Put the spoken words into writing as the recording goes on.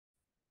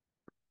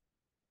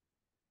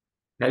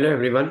Hello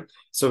everyone.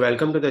 So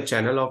welcome to the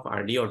channel of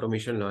RD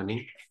Automation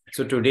Learning.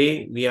 So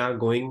today we are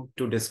going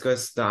to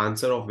discuss the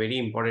answer of very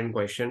important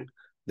question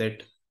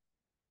that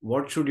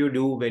what should you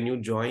do when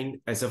you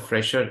join as a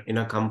fresher in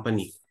a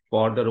company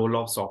for the role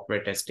of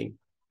software testing,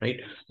 right?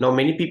 Now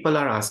many people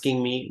are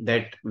asking me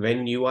that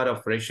when you are a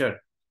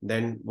fresher,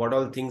 then what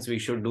all things we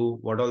should do,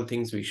 what all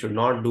things we should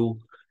not do,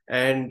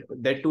 and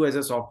that too as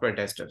a software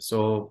tester.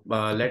 So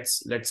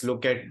let's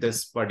look at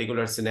this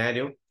particular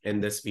scenario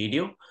in this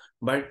video.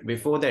 But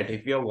before that,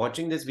 if you are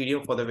watching this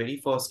video for the very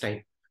first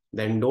time,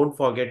 then don't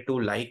forget to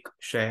like,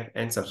 share,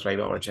 and subscribe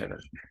our channel.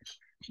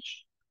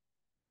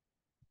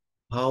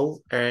 How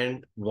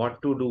and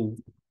what to do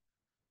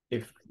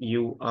if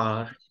you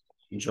are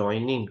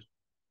joining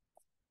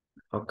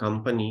a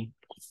company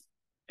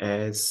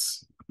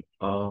as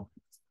a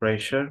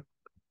fresher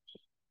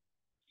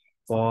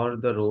for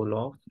the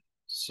role of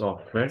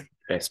software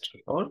tester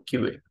or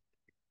QA,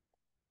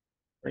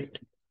 right?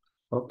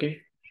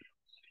 Okay.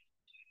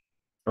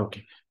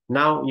 Okay.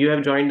 Now you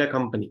have joined a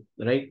company,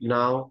 right?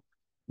 Now,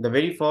 the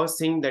very first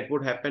thing that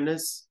would happen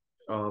is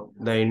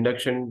the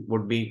induction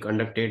would be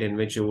conducted in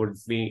which you would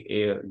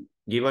be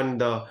given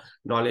the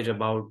knowledge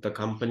about the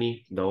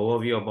company, the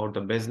overview about the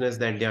business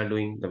that they are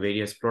doing, the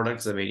various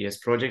products, the various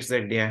projects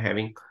that they are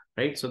having,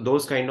 right? So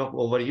those kind of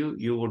overview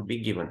you would be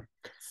given.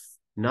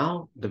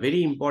 Now, the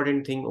very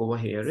important thing over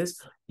here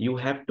is you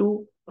have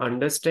to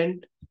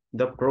understand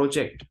the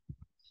project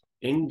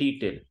in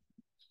detail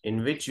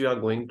in which you are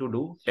going to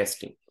do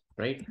testing,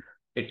 right?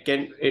 It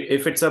can,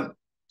 if it's a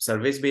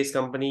service-based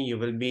company, you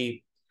will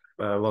be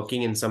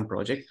working in some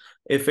project.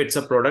 If it's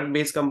a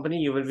product-based company,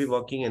 you will be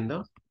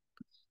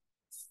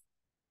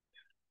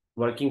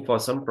working for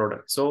some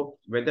product. So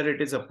whether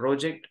it is a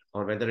project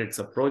or whether it's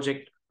a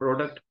project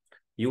product,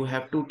 you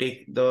have to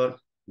take the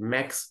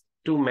max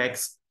to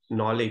max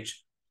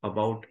knowledge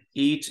about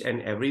each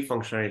and every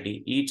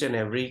functionality, each and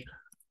every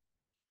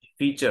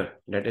feature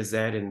that is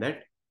there in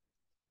that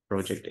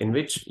project in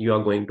which you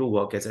are going to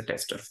work as a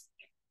tester.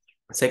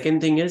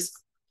 Second thing is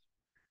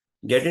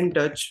get in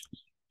touch,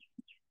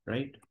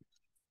 right,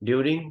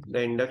 during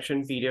the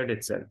induction period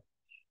itself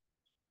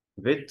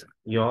with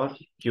your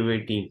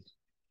QA team,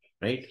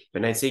 right?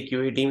 When I say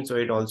QA team, so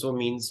it also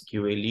means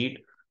QA lead,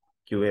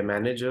 QA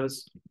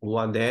managers who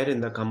are there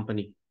in the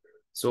company.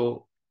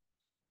 So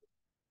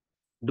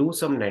do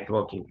some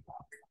networking,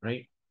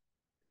 right?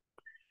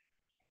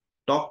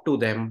 Talk to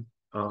them,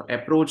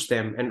 approach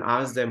them and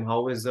ask them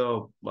how are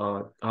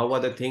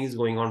the things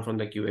going on from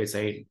the QA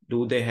side?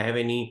 Do they have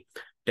any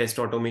test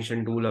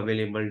automation tool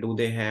available? Do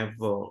they have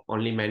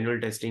only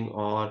manual testing,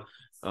 or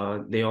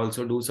they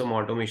also do some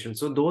automation?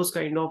 So those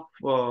kind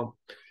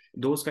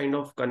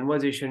of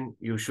conversation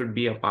you should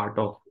be a part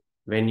of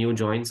when you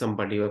join some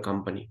particular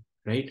company,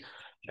 right?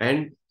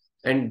 And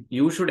and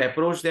you should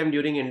approach them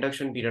during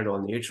induction period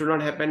only. It should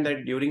not happen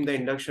that during the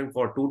induction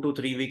for 2 to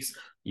 3 weeks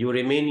you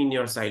remain in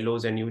your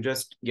silos and you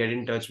just get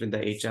in touch with the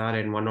HR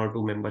and one or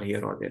two member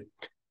here or there.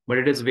 But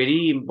it is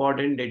very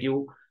important that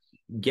you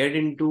get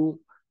into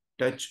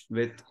touch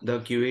with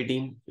the QA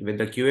team, with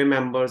the QA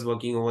members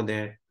working over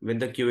there, with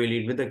the QA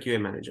lead, with the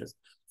QA managers.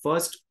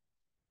 First,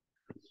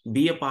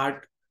 be a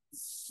part,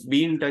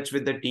 be in touch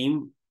with the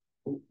team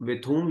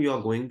with whom you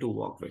are going to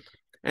work with.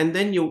 And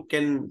then you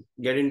can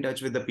get in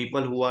touch with the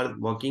people who are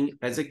working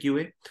as a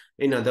QA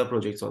in other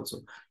projects also.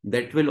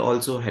 That will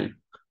also help.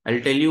 I'll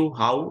tell you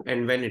how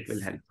and when it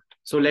will help.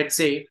 So let's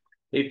say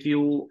if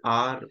you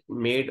are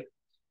made,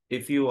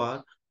 if you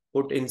are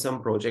put in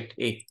some project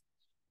A,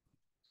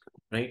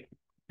 right?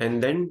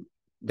 And then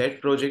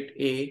that project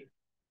A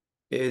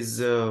is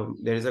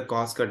there is a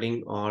cost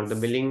cutting or the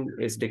billing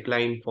is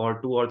declined for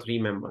 2 or 3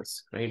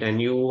 members, right?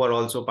 And you are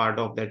also part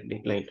of that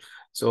decline.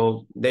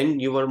 So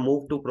then you are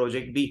moved to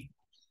project B,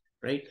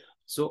 right?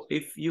 So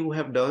if you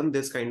have done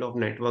this kind of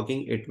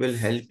networking, it will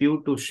help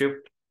you to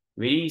shift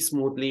very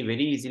smoothly,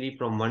 very easily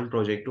from one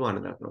project to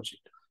another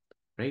project,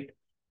 right?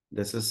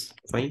 This is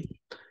fine.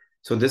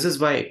 So this is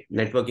why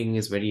networking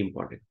is very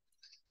important.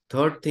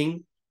 Third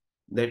thing,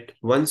 that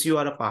once you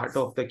are a part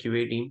of the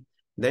QA team,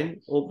 then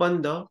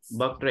open the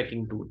bug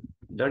tracking tool,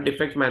 the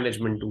defect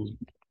management tool,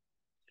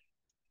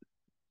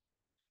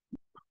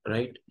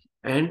 right?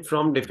 And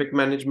from defect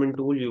management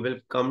tool, you will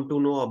come to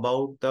know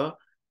about the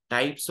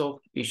types of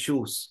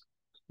issues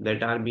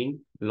that are being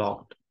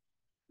logged.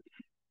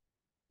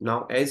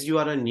 Now, as you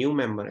are a new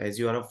member, as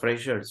you are a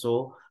fresher,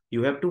 so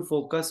you have to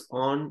focus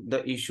on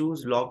the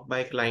issues logged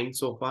by client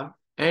so far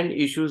and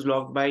issues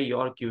logged by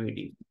your QA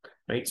team,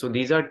 right? So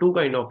these are two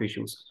kind of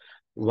issues.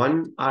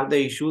 One are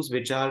the issues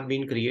which are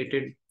being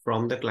created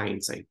from the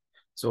client side.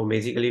 So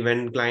basically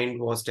when client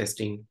was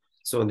testing,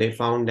 so they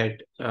found that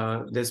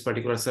this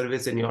particular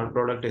service in your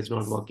product is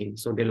not working.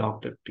 So they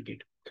locked the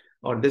ticket.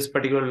 Or this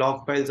particular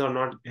log files are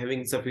not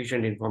having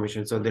sufficient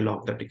information. So they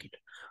lock the ticket.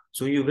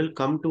 So you will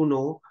come to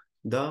know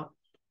the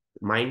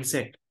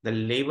mindset, the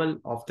level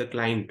of the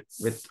client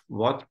with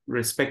what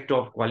respect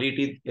of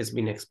quality is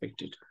being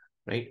expected,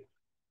 right?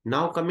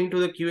 Now coming to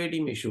the QA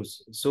team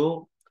issues.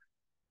 So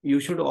you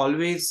should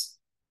always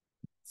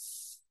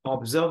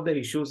observe the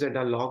issues that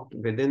are logged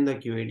within the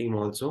QA team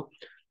also,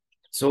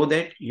 so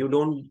that you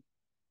don't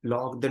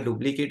log the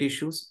duplicate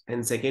issues.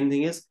 And second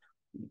thing is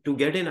to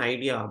get an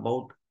idea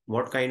about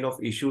what kind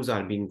of issues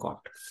are being caught,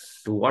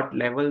 to what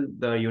level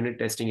the unit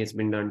testing has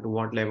been done, to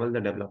what level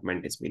the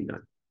development has been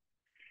done,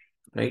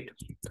 right?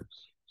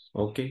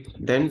 Okay,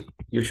 then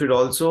you should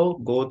also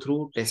go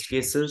through test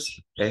cases,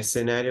 test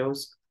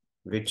scenarios,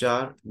 which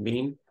are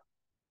being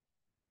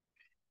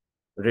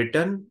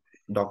written,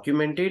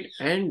 documented,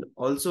 and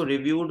also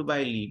reviewed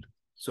by lead.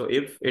 So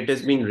if it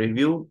has been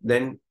reviewed,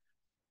 then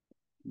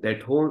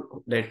that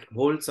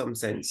holds some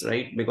sense,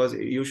 right? Because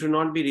you should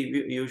not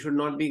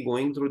be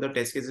going through the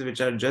test cases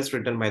which are just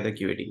written by the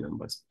QA team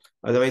members.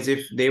 Otherwise,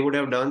 if they would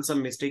have done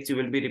some mistakes, you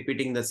will be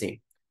repeating the same.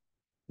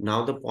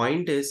 Now the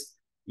point is,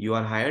 you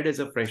are hired as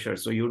a fresher,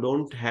 so you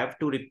don't have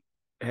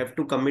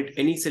to commit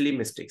any silly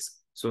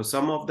mistakes. So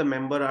some of the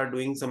member are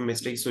doing some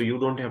mistakes, so you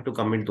don't have to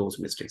commit those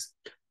mistakes.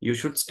 You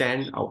should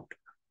stand out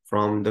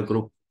from the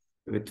group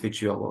with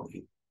which you are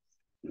working.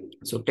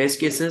 So test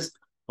cases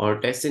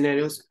or test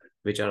scenarios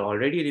which are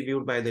already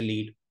reviewed by the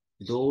lead,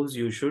 those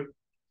you should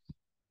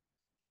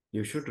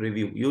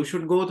review. You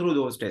should go through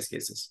those test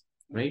cases,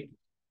 right?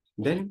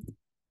 Then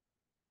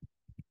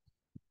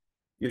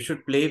you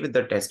should play with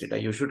the test data.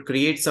 You should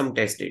create some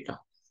test data.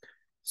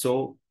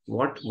 So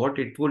what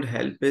it would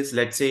help is,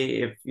 let's say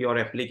if your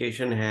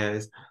application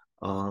has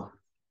a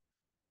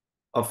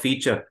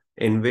feature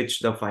in which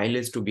the file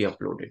is to be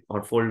uploaded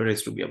or folder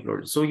is to be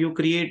uploaded. So you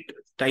create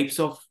types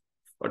of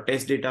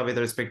test data with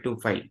respect to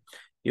file.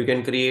 You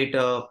can create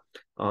a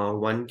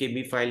 1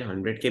 KB file,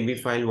 100 KB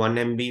file, 1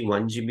 MB,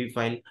 1 GB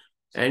file,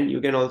 and you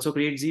can also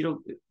create zero.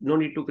 No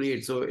need to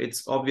create. So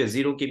it's obvious,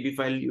 0 KB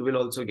file you will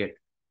also get.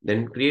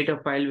 Then create a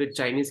file with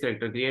Chinese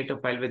character, create a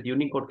file with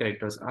Unicode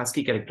characters,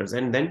 ASCII characters,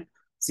 and then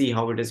see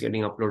how it is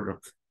getting uploaded.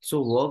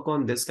 So work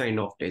on this kind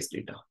of test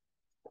data,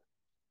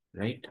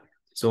 right?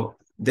 So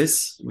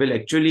this will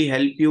actually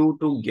help you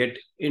to get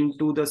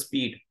into the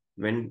speed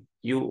when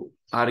you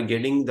are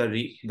getting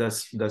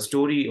the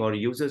story or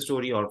user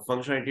story or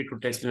functionality to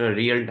test in a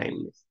real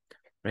time,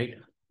 right?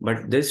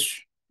 But this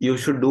you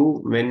should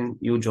do when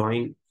you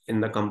join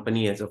in the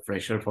company as a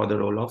fresher for the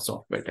role of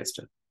software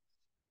tester.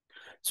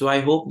 So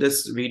I hope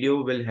this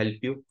video will help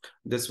you.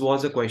 This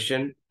was a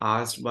question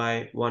asked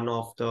by one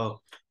of the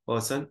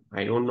person.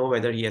 I don't know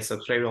whether he has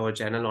subscribed our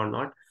channel or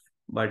not,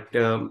 but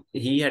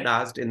he had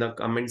asked in the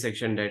comment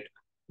section that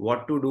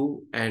what to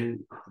do and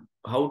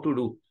how to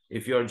do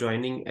if you are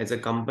joining as a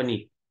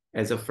company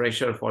as a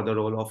fresher for the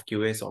role of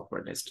QA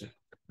software tester,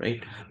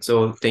 right?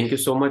 So thank you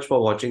so much for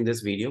watching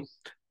this video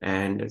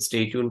and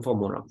stay tuned for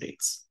more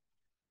updates.